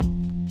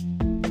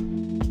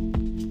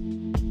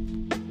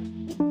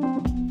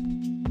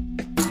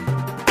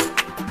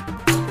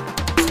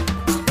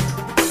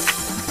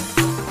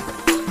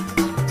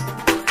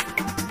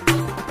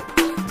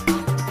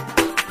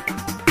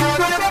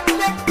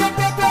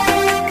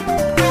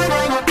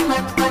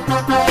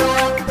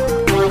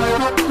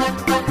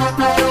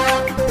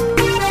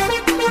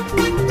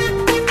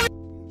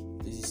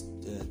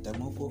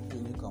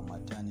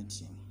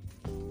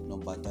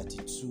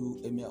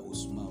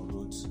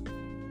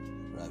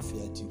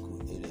Afiatiku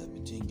area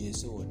between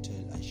Gese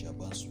Hotel and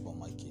Shaban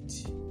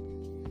Supermarket.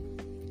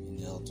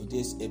 In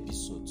today's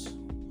episode,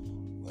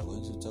 we are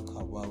going to talk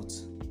about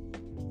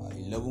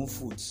 11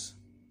 foods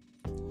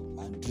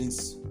and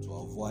drinks to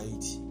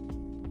avoid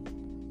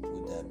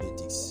with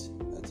diabetics.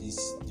 That is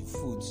the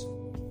foods,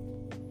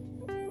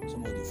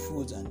 some of the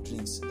foods and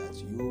drinks that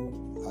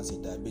you as a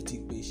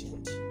diabetic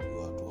patient you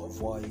are to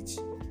avoid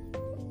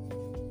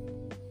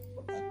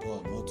at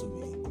all, not to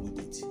be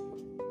included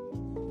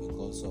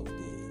because of the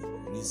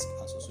risk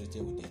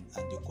associated with them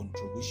and the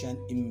contribution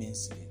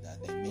immensely that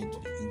they made to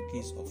the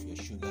increase of your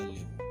sugar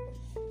level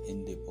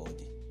in the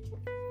body.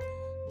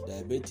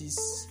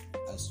 Diabetes,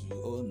 as you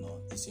all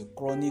know, is a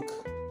chronic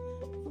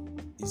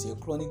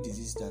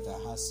disease that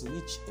has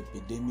reached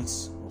epidemic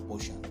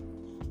proportion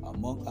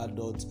among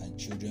adults and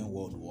children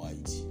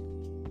worldwide.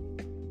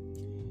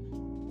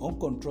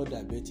 Uncontrolled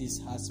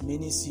diabetes has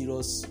many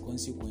serious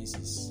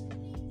consequences,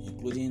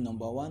 including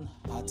number 1,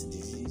 heart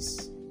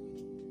disease,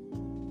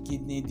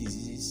 kidney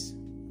disease,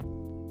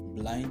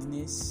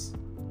 blindness,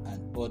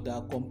 and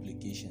other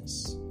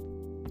complications.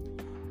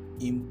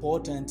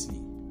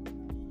 Importantly,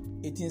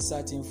 eating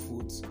certain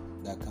foods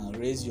that can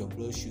raise your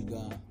blood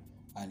sugar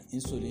and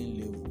insulin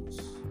levels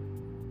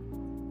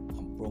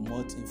and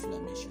promote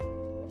inflammation,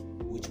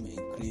 which may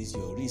increase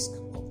your risk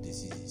of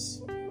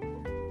diseases.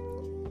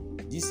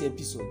 This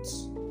episode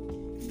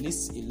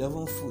lists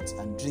 11 foods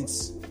and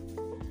drinks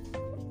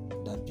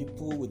that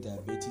people with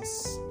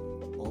diabetes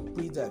or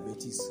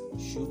pre-diabetes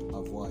should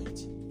avoid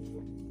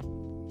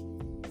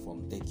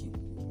from taking.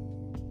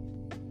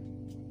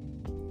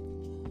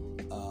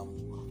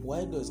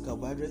 Why does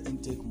carbohydrate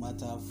intake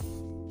matter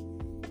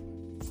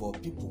for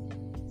people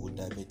with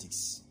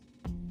diabetics?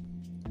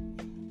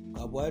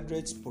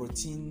 Carbohydrates,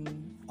 protein,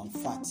 and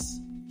fats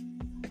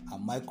are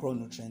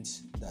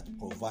micronutrients that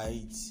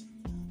provide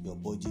your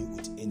body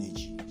with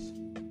energy.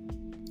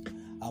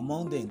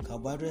 Among them,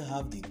 carbohydrates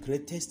have the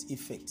greatest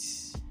effect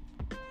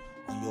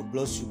on your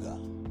blood sugar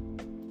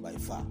by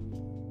far.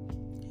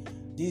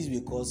 This is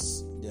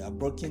because they are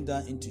broken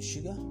down into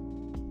sugar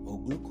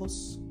or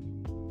glucose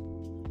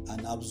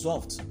and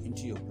absorbed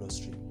into your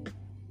bloodstream.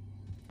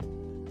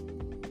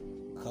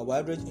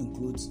 Carbohydrates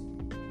include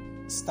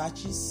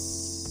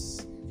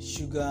starches,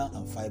 sugar,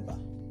 and fiber.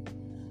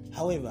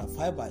 However,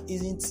 fiber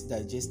isn't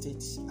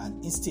digested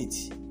and instead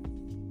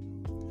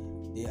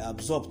they are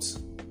absorbed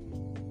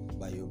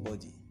by your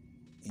body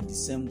in the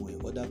same way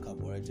other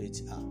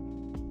carbohydrates are.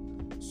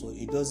 So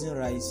it doesn't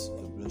rise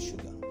your blood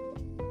sugar.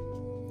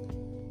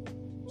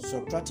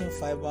 Subtracting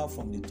fiber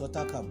from the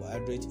total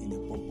carbohydrate in the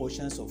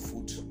proportions of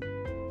food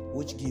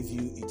which give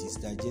you its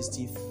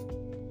digestive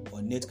or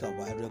net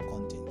carbohydrate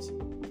content.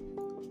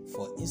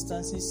 For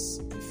instances,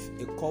 if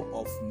a cup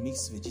of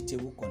mixed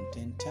vegetable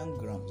contains 10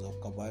 grams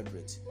of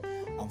carbohydrate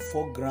and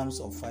 4 grams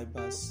of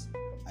fibers,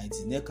 and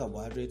its net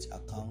carbohydrate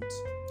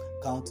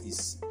count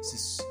is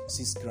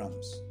 6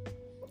 grams.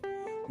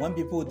 When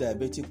people with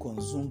diabetes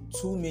consume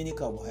too many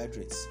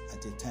carbohydrates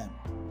at a time,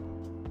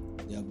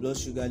 their blood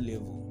sugar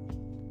level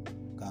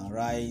can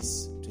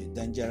rise to a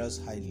dangerous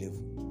high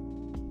level.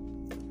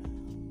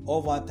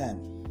 Over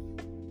time,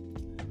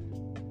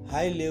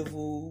 high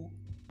level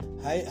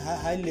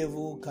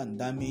can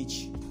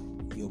damage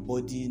your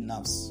body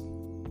nerves.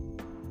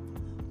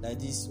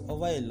 That is,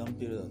 over a long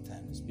period of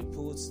time,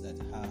 people that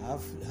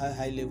have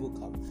high level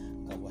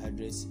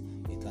carbohydrates,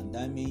 it can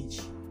damage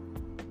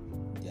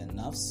their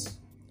nerves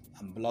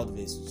and blood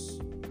vessels,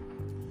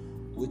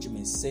 which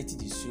may set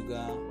the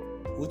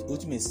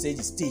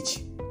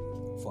stage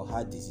for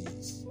heart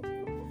disease,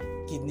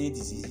 kidney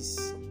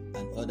disease,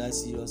 and other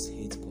serious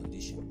health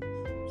conditions.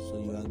 So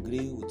you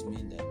agree with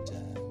me that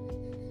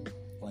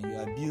when you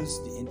abuse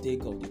the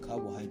intake of the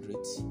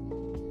carbohydrates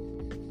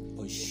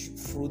or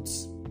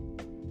fruits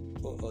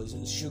or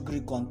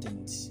sugary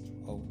content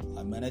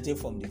emanated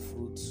from the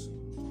fruits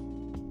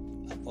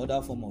and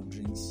other form of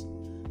drinks,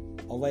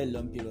 over a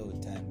long period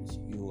of time,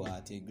 you are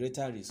at a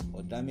greater risk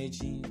of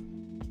damaging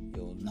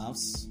your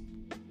nerves,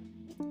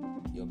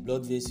 your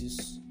blood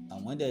vessels,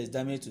 and when there is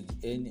damage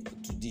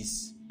to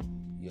this,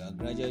 you are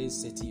gradually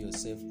setting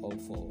yourself up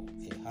for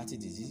a heart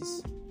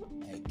disease,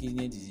 a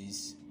kidney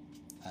disease,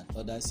 and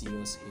other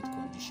serious health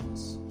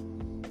conditions.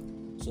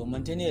 So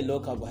maintaining a low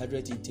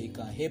carbohydrate intake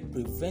can help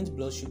prevent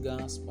blood sugar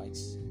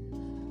spikes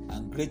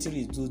and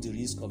greatly reduce the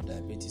risk of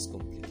diabetes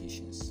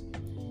complications.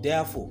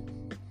 Therefore,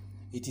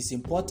 it is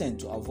important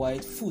to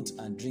avoid foods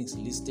and drinks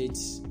listed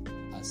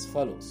as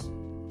follows.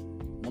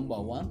 Number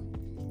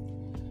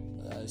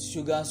 1,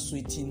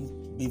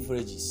 sugar-sweetened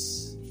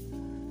beverages.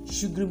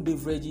 Sugary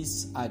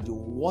beverages are the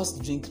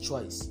worst drink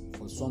choice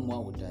for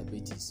someone with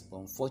diabetes. But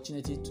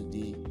unfortunately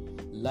today,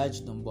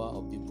 large number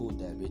of people with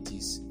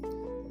diabetes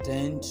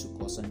tend to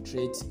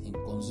concentrate in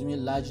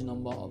consuming large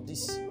number of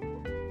this,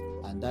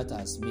 and that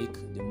has made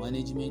the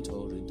management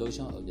or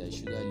reduction of their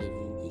sugar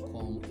level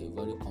become a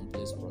very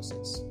complex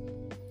process.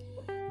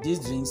 These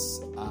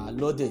drinks are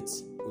loaded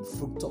with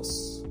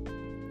fructose,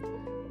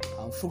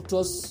 and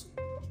fructose,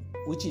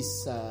 which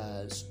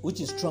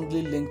is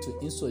strongly linked to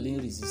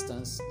insulin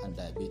resistance and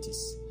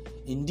diabetes.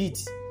 Indeed,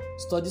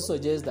 Studies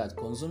suggest that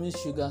consuming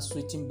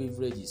sugar-sweetened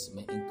beverages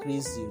may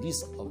increase the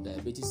risk of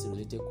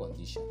diabetes-related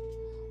conditions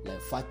like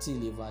fatty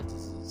liver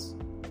disease.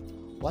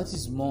 What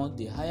is more,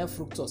 the higher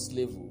fructose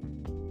level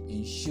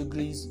in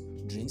sugary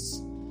drinks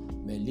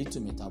may lead to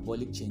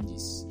metabolic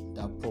changes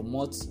that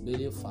promote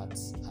belly fat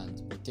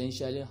and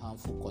potentially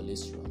harmful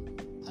cholesterol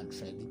and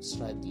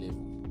triglyceride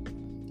level.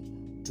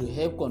 To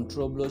help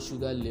control blood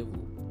sugar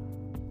level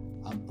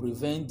and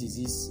prevent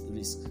disease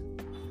risk,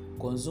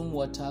 consume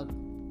water,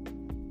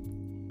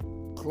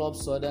 club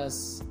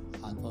sodas,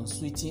 and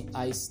unsweetened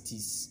iced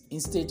teas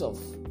instead of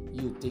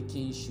you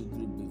taking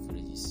sugary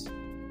beverages.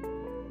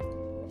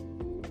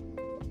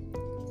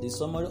 The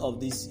summary of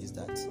this is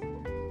that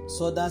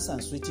sodas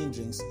and sweetened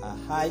drinks are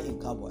high in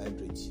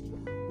carbohydrates,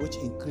 which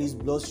increase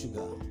blood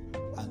sugar,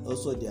 and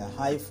also their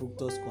high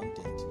fructose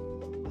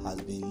content has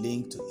been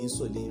linked to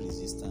insulin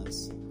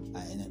resistance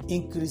and an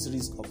increased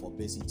risk of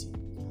obesity,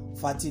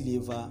 fatty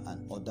liver,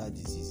 and other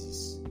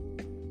diseases.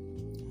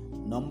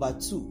 Number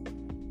 2,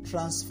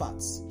 trans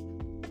fats.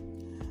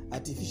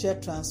 Artificial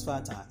trans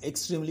fats are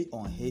extremely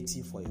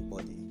unhealthy for your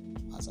body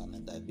as a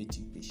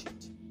diabetic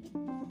patient.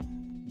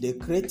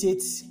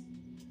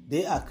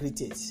 They are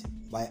created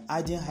by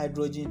adding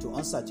hydrogen to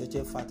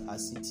unsaturated fat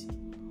acid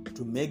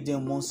to make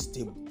them more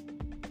stable.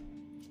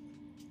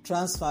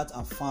 Trans fats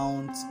are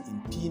found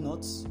in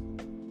peanuts,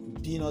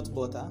 peanut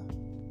butter,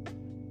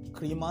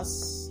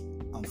 creamers,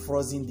 and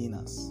frozen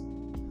dinners.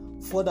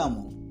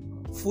 Furthermore,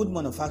 food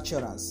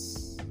manufacturers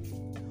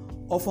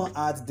often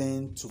add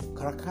them to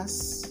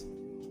crackers,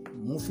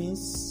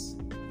 muffins,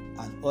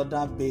 and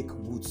other baked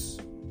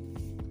goods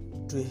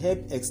to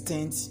help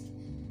extend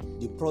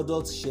the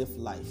product's shelf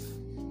life.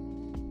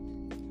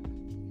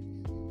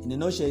 In a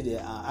nutshell, they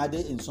are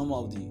added in some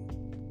of the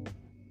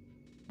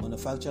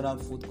manufacturer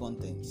food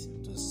content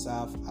to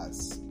serve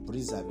as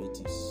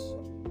preservatives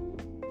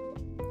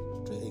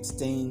to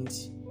extend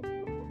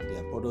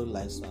their product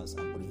lifespans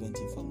and prevent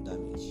it from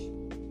damage.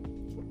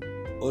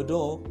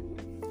 Although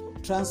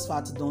trans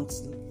fats don't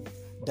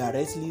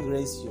directly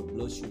raise your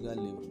blood sugar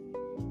level,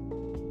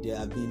 they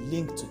have been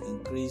linked to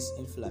increased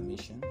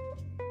inflammation,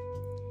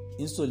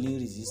 insulin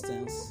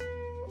resistance,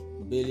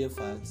 belly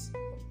fat,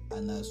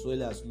 and as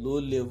well as low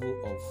level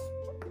of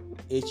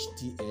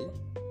HDL,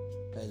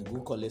 that is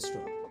good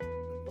cholesterol.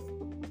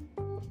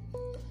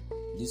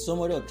 The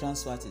summary of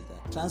trans fats is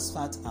that trans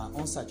fats are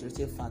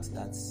unsaturated fats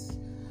that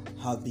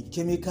have been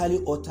chemically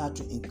altered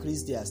to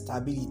increase their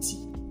stability.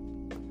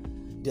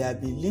 They have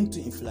been linked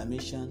to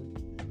inflammation,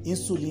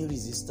 insulin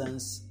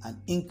resistance, and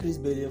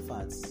increased belly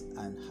fats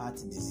and heart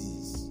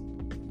disease.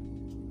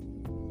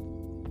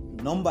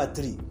 Number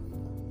 3,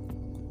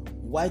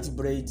 white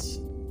bread,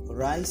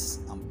 rice,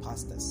 and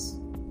pastas.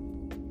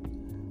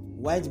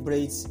 White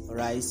bread,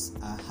 rice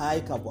are high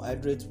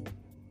carbohydrate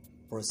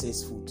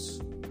processed foods.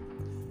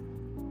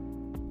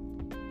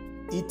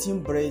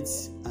 Eating bread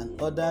and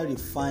other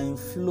refined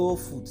flour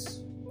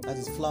foods, that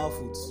is flour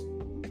foods,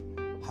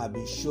 have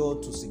been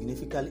shown to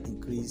significantly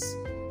increase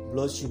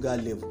blood sugar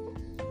level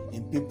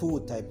in people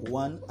with type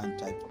 1 and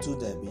type 2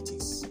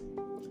 diabetes.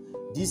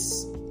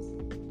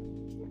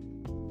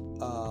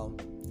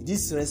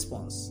 This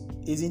response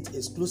isn't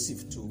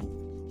exclusive to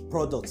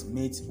products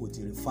made with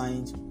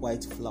refined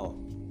white flour.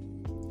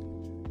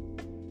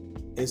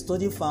 A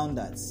study found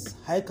that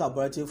high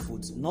carbohydrate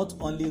foods not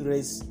only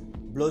raise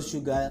blood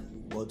sugar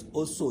but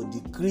also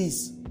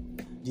decrease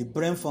the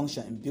brain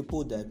function in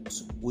people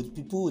with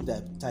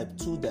type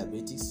 2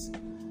 diabetes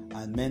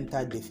and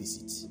mental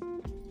deficits.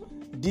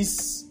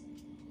 These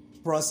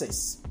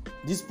processed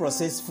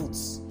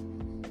foods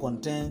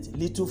contain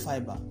little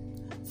fiber.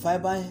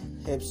 Fiber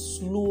helps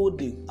slow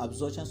the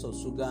absorption of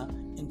sugar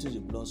into the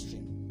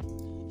bloodstream.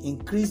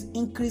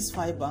 Increased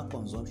fiber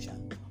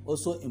consumption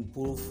also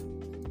improve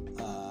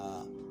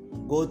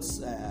gut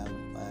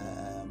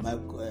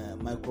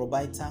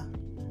microbiota,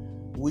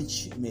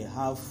 which may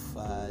have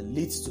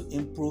leads to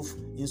improved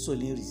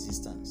insulin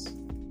resistance.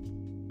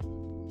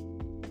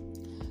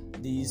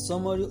 The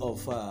summary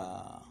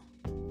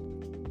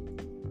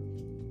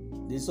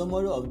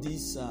of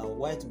this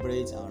white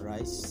bread and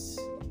rice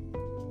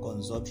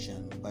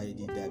consumption by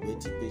the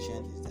diabetic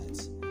patient is that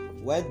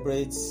white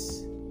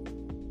breads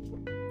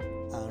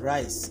and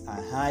rice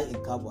are high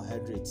in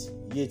carbohydrates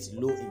yet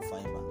low in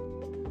fiber.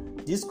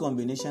 This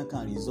combination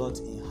can result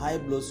in high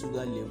blood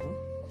sugar level.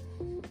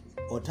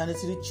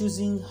 Alternatively,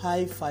 choosing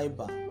high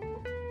fiber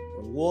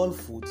whole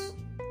foods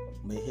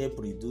may help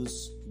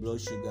reduce blood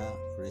sugar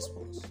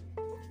response.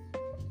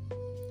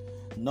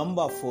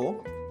 Number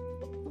 4,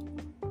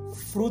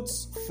 fruit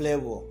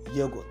flavor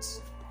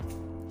yogurt.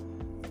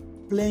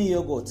 Plain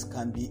yogurt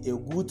can be a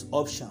good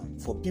option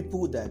for people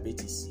with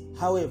diabetes.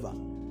 However,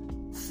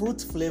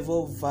 fruit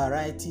flavor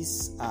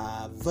varieties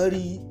are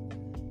very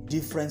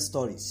different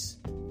stories.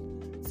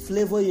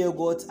 Flavor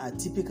yogurts are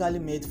typically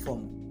made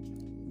from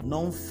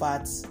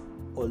non-fat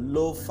or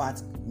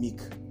low-fat milk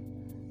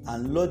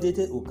and loaded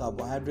with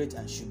carbohydrate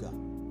and sugar.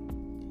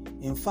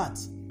 In fact,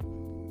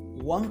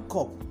 one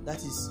cup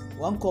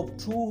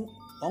 2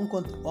 one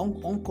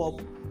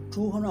cup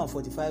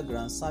 245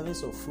 grams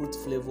servings of fruit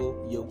flavor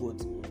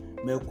yogurt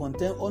may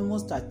contain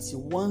almost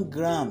 31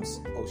 grams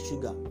of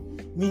sugar,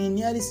 meaning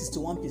nearly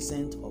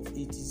 61% of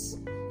its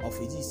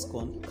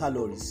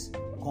calories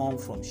come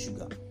from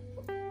sugar.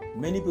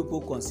 Many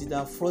people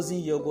consider frozen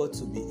yogurt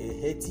to be a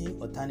healthy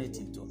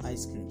alternative to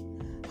ice cream.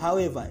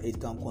 However,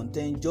 it can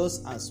contain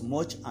just as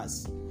much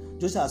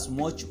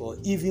or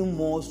even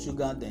more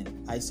sugar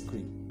than ice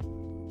cream.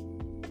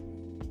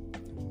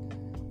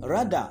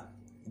 Rather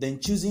than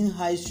choosing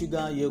high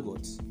sugar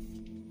yogurts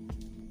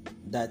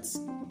that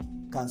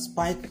can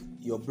spike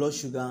your blood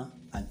sugar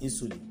and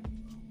insulin,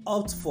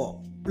 opt for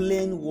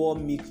plain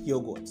warm milk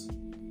yogurt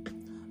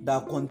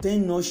that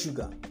contain no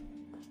sugar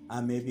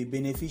and may be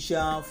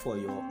beneficial for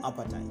your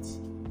appetite,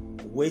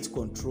 weight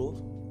control,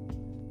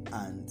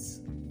 and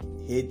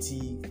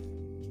healthy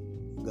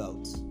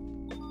gut.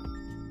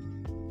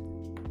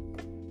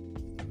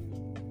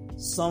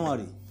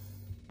 Summary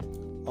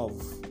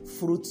of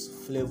fruit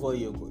flavor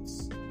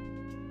yogurts.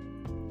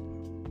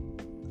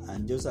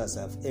 And just as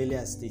I've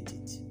earlier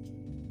stated,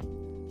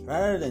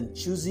 rather than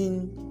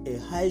choosing a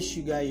high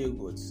sugar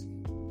yogurt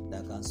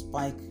that can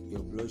spike your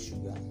blood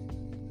sugar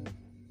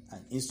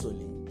and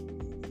insulin,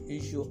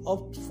 you should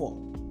opt for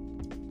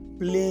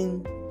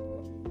plain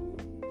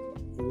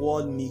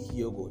whole milk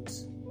yogurt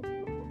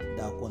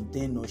that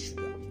contain no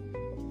sugar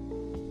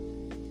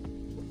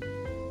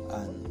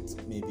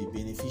and may be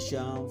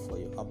beneficial for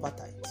your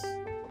appetite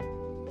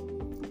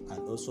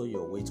and also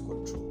your weight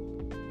control.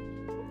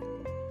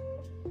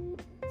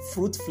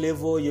 Fruit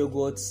flavor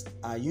yogurts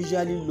are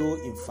usually low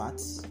in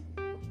fat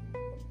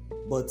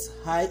but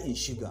high in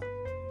sugar,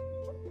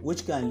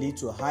 which can lead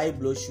to high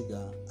blood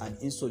sugar and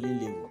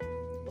insulin level.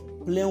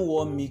 Plain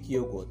warm milk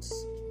yogurt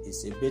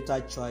is a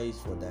better choice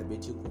for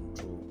diabetic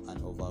control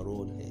and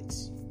overall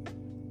health.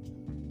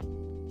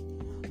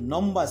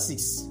 Number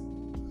 6.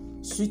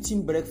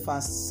 Sweetened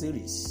breakfast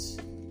cereals.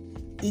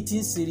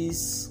 Eating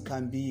cereals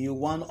can be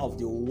one of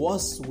the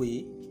worst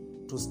way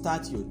to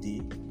start your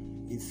day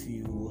if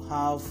you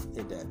have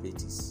a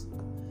diabetes.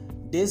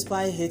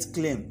 Despite health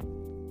claim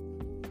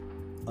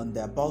on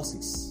their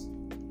boxes,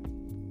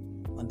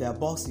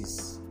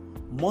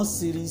 most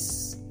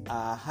cereals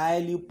are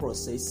highly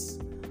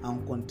processed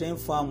and contain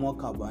far more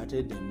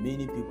carbohydrate than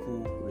many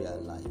people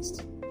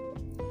realized.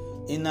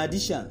 In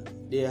addition,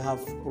 they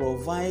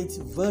provide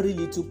very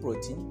little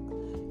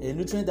protein, a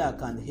nutrient that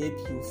can help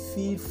you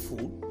feel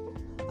full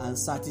and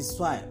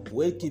satisfied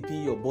while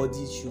keeping your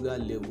body's sugar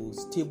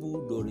levels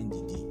stable during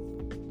the day.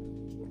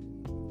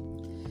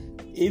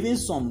 Even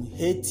some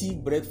healthy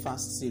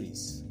breakfast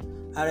cereals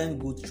aren't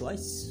good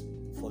choice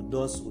for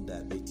those with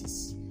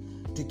diabetes.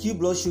 To keep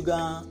blood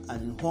sugar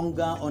and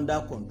hunger under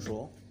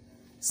control,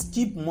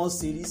 skip most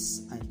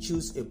cereals and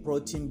choose a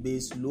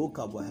protein-based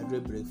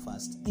low-carbohydrate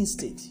breakfast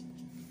instead.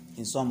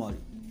 In summary,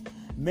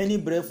 many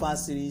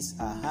breakfast cereals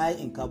are high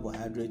in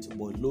carbohydrate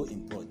but low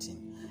in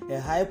protein. A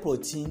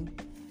high-protein,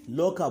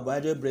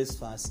 low-carbohydrate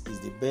breakfast is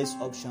the best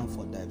option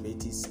for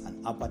diabetes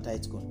and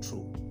appetite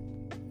control.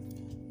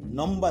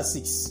 Number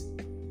 6.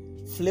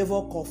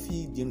 Flavor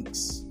coffee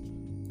drinks.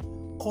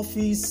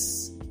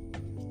 Coffees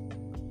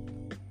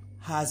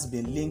has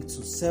been linked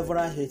to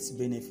several health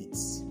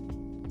benefits,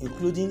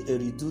 including a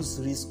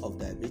reduced risk of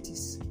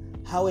diabetes.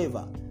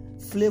 However,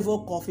 flavor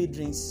coffee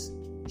drinks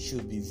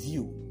should be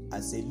viewed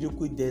as a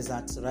liquid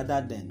dessert rather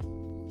than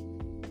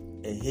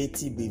a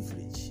healthy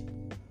beverage.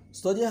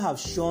 Studies have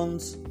shown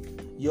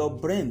your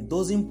brain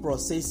doesn't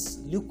process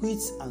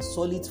liquids and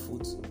solid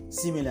food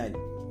similarly.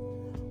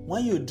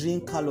 When you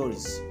drink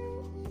calories,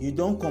 you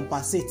don't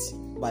compensate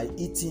by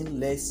eating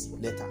less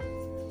later,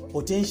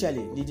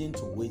 potentially leading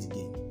to weight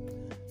gain.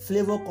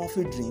 Flavor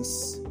coffee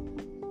drinks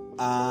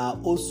are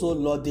also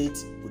loaded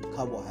with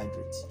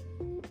carbohydrates.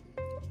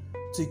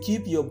 To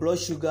keep your blood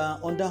sugar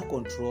under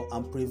control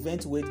and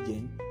prevent weight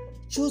gain,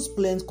 choose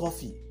plain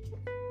coffee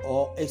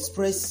or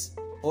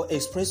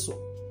espresso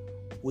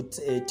with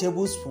a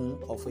tablespoon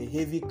of a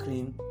heavy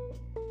cream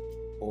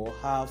or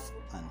half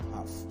and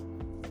half.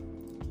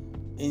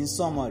 In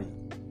summary,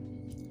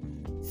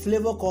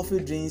 flavor coffee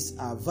drinks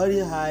are very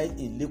high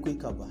in liquid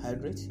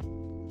carbohydrate,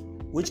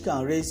 which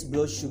can raise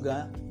blood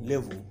sugar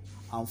level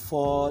and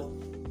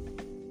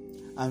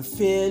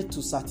fail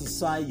to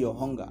satisfy your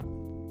hunger.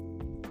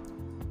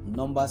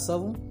 Number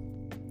 7.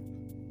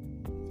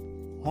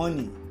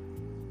 Honey.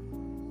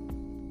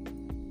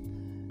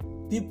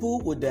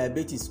 People with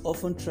diabetes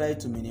often try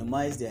to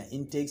minimize their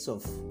intakes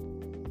of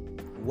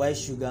white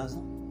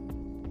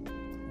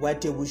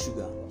table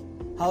sugar.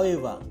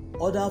 However,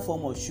 other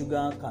forms of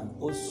sugar can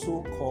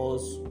also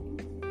cause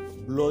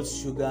blood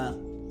sugar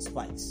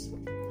spikes.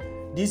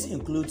 This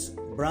includes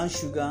brown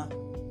sugar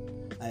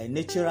and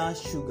natural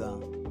sugar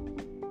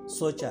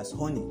such as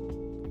honey.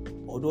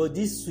 Although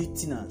these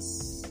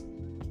sweeteners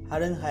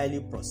aren't highly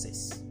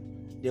processed,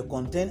 they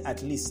contain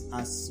at least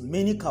as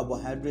many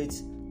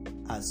carbohydrates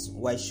as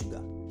white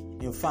sugar.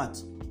 In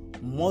fact,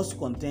 most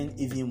contain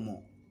even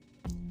more.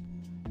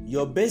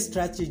 Your best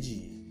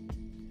strategy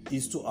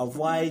is to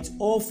avoid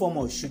all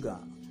forms of sugar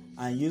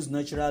and use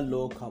natural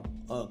low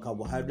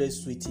carbohydrate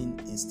sweetening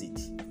instead.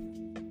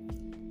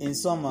 In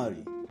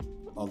summary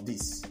of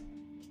this,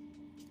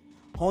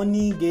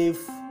 honeys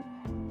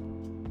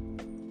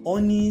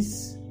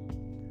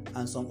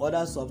and some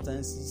other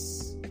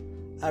substances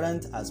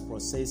aren't as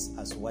processed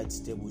as white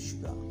table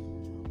sugar,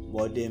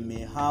 but they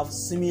may have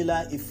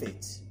similar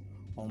effects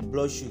on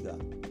blood sugar,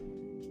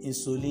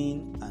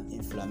 insulin, and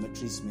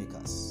inflammatory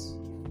markers.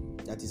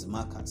 That is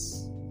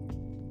markers.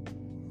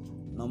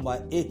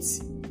 Number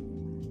 8,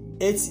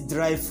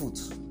 dry fruit.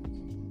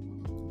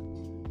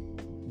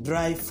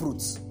 Dry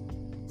fruit.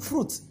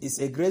 Fruit is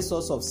a great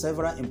source of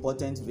several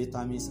important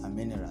vitamins and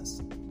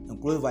minerals,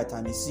 including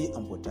vitamin C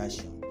and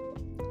potassium.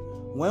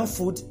 When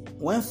fruit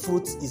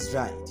is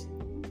dried,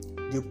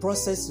 the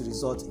process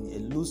results in a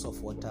loss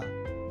of water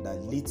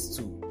that leads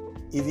to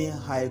even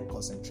high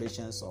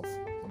concentrations of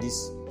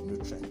this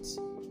nutrient.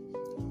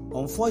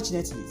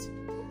 Unfortunately,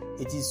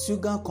 its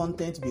sugar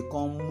content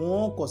become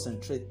more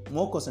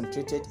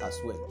concentrated as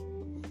well.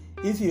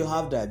 If you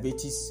have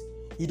diabetes,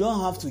 you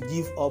don't have to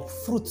give up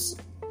fruits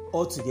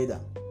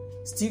altogether.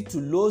 Stick to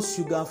low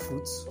sugar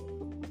fruits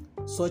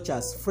such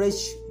as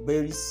fresh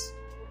berries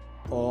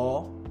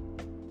or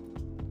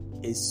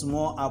a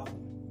small apple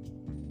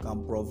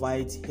can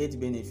provide health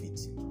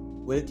benefits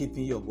while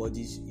keeping your blood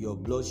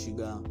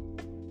sugar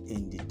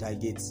in the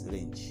target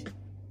range.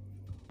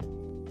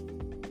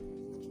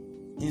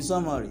 In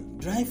summary,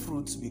 dry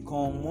fruits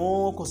become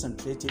more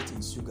concentrated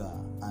in sugar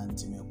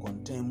and may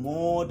contain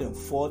more than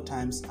 4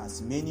 times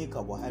as many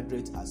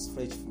carbohydrates as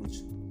fresh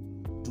fruits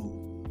do.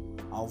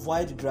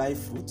 Avoid dry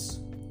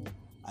fruits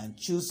and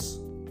choose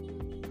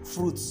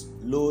fruits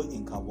low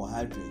in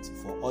carbohydrates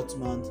for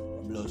optimal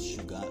blood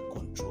sugar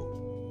control.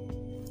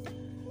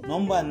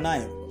 Number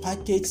 9,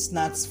 packaged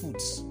snacks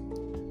foods.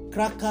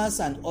 Crackers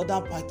and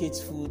other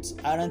packaged foods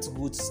aren't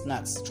good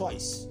snacks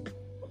choice.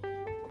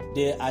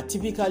 They are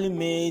typically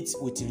made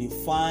with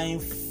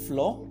refined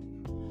flour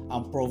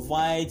and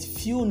provide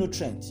few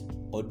nutrients,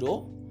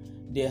 although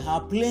they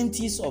have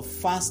plenty of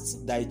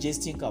fast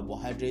digesting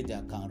carbohydrates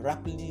that can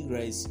rapidly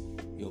raise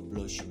your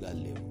blood sugar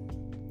level.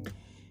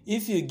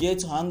 If you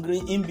get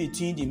hungry in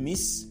between the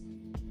meals,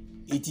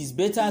 it is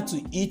better to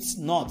eat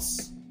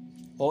nuts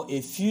or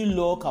a few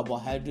low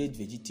carbohydrate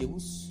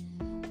vegetables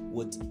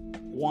with an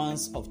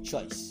ounce of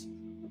cheese.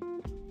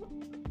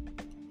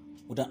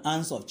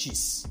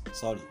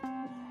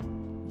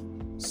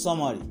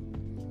 Summary: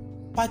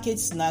 packaged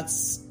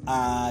snacks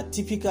are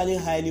typically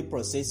highly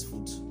processed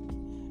foods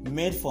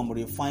made from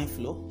refined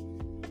flour,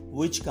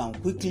 which can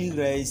quickly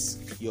raise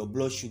your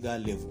blood sugar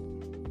level.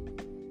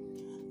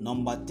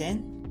 Number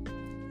 10,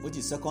 which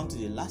is second to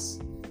the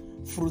last,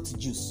 fruit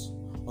juice.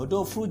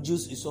 Although fruit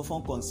juice is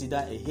often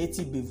considered a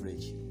healthy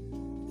beverage,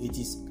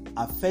 its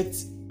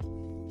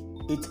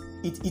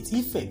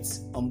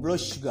effects on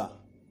blood sugar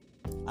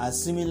are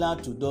similar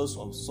to those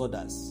of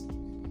sodas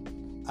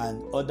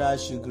and other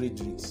sugary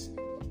drinks.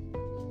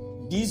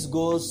 This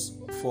goes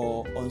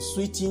for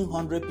unsweetened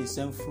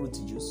 100% fruit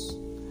juice,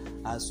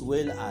 as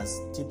well as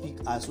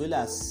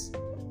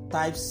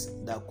types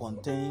that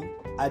contain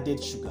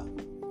added sugar.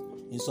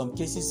 In some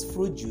cases,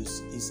 fruit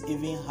juice is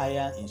even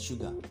higher in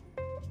sugar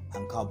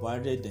and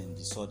carbohydrate than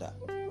the soda.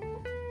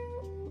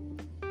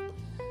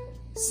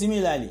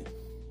 Similarly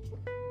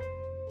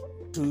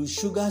to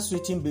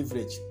sugar-sweetened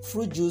beverage,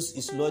 fruit juice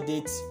is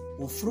loaded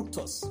with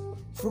fructose.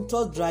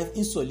 Fructose drives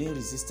insulin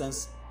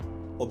resistance,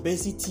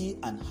 obesity,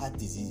 and heart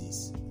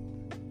diseases.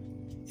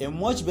 A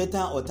much better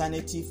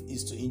alternative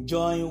is to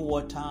enjoy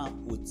water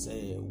with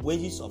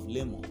wedges of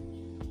lemon,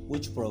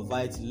 which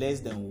provides less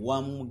than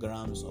 1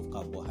 gram of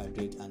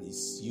carbohydrate and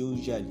is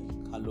usually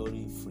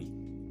calorie-free.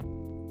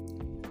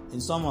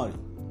 In summary,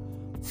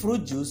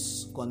 fruit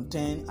juice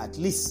contains at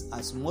least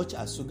as much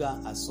as sugar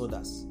as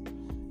sodas.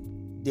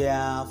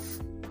 Their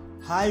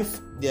high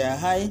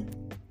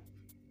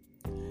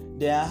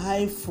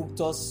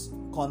fructose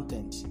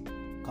content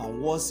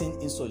can worsen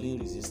insulin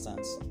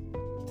resistance,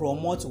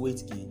 promote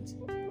weight gain,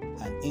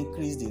 and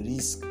increase the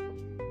risk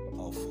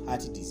of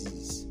heart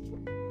disease.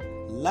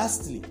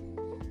 Lastly,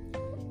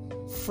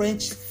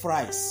 French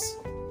fries.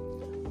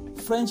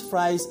 French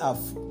fries are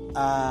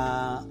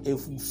a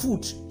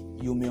food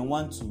you may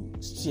want to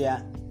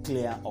steer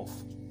clear of,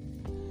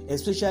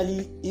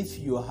 especially if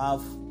you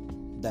have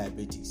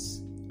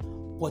diabetes.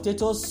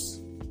 Potatoes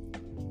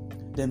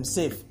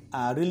themselves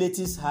are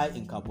relatively high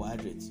in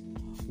carbohydrates.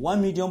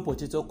 1 medium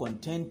potato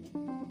contains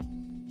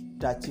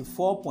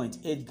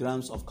 34.8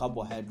 grams of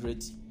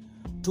carbohydrates,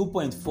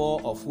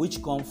 2.4 of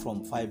which come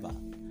from fiber.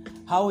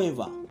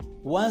 However,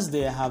 once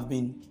they have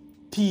been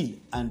peeled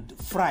and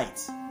fried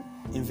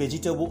in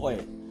vegetable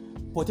oil,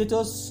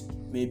 potatoes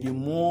may be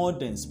more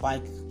than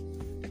spike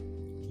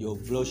your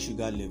blood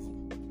sugar level.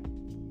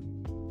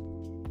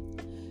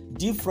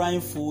 Deep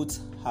frying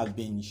foods have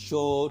been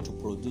shown to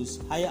produce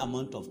high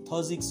amount of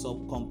toxic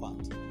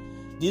subcompounds.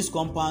 These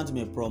compounds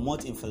may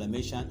promote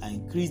inflammation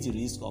and increase the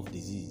risk of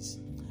disease.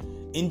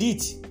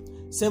 Indeed,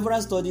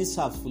 several studies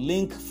have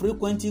linked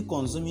frequent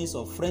consuming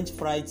of French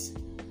fries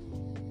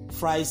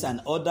and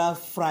other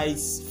fried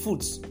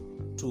foods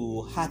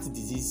to heart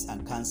disease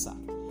and cancer.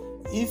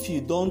 if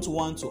you don't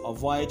want to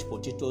avoid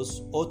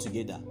potatoes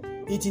altogether,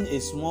 eating a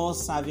small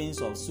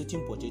servings of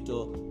sweetened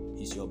potato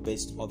is your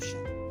best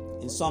option.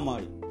 In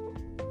summary,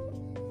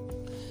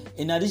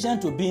 in addition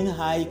to being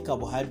high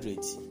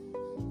carbohydrate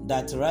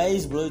that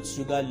rise blood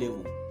sugar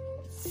level,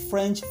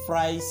 French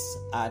fries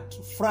are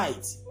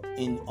fried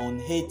in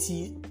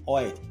unhealthy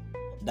oil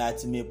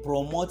that may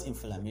promote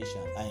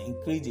inflammation and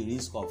increase the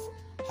risk of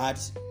heart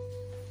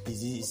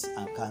disease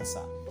and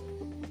cancer.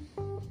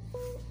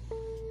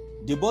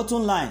 The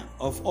bottom line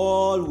of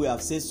all we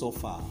have said so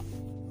far,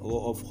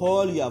 or of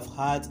all you have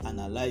heard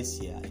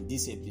analyzed here in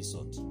this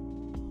episode,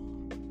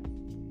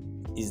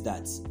 is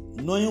that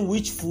knowing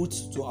which food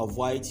to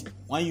avoid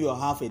when you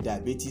have a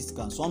diabetes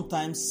can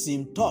sometimes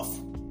seem tough.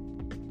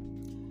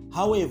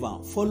 However,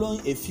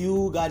 following a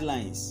few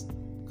guidelines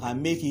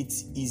can make it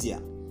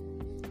easier.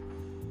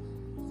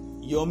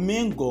 Your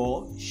main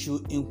goal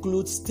should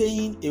include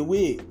staying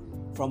away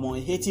from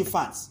unhealthy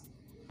fats,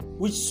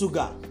 which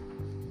sugar,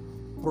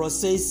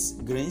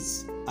 processed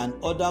grains, and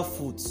other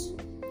foods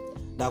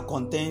that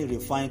contain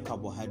refined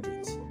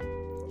carbohydrates.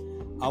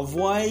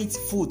 Avoid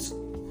foods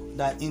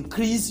that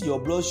increase your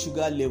blood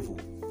sugar level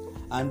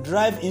and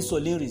drive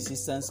insulin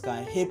resistance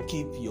can help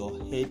you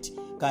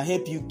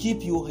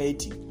keep you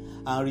healthy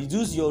and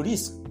reduce your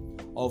risk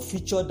of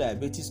future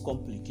diabetes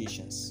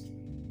complications.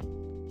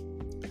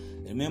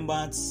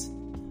 Remember,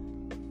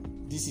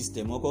 this is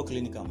Temoko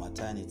Clinic and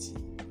Maternity.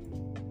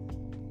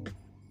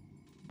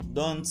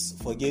 Don't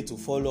forget to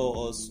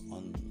follow us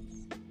on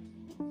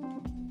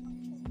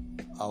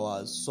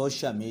our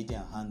social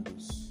media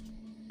handles,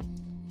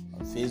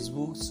 on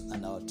Facebook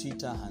and our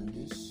Twitter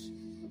handles,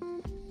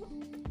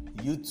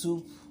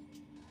 YouTube,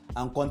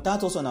 and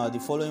contact us on the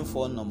following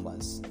phone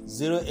numbers: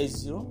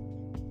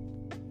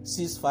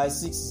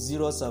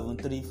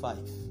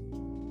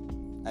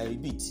 080-656-0735. I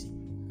repeat,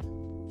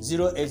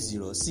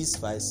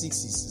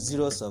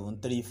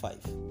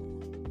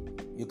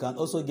 080-656-0735. You can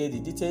also get the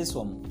details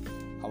from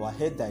our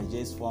health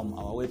digest from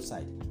our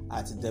website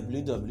at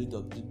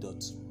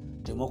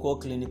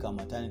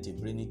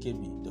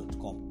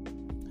www.temokoclinicalmaternitybrenikb.com.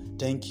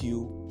 Thank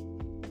you,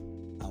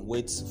 and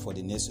wait for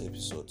the next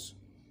episode.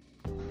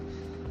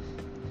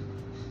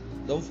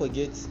 Don't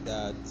forget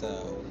that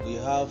we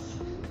have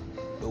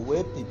a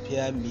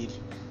well-prepared meal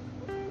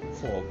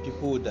for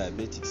people with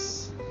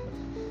diabetes.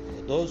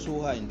 For those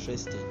who are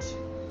interested,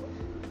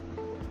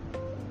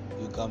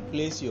 you can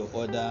place your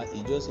order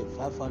in just a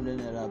 500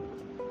 naira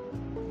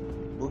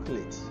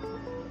booklet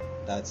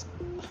that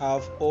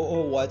have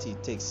all what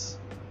it takes,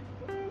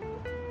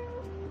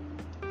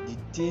 the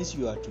things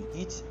you are to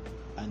eat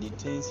and the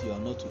things you are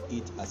not to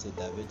eat as a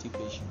diabetic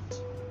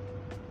patient.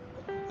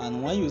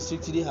 And when you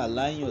strictly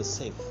align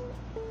yourself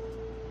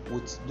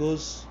with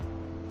those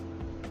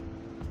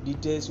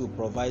details you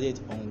provided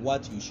on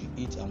what you should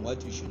eat and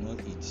what you should not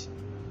eat,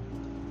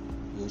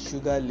 your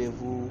sugar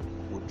level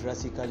will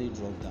drastically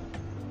drop down.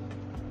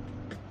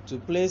 To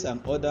place an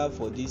order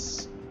for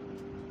this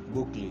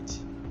booklet,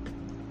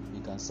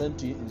 you can send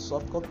to you in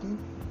soft copy,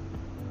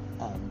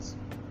 and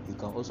you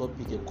can also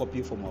pick a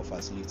copy from our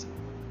facility.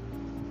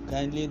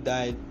 Kindly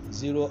dial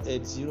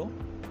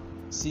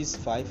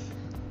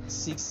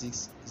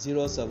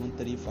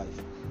 080-6566-0735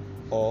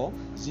 or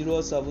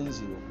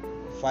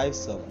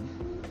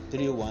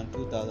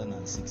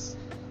 070-5731-2006.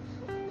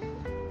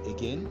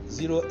 Again,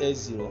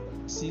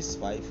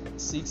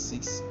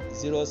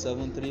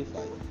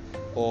 080-6566-0735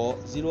 or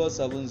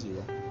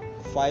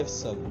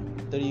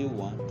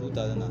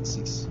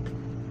 070-5731-2006.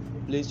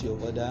 Place your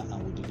order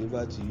and we'll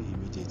deliver to you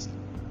immediately.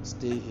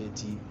 Stay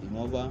healthy.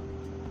 Remember,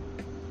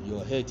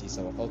 your health is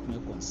our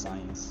ultimate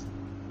concern,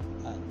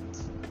 and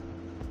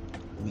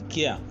we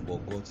care,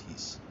 but God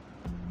is.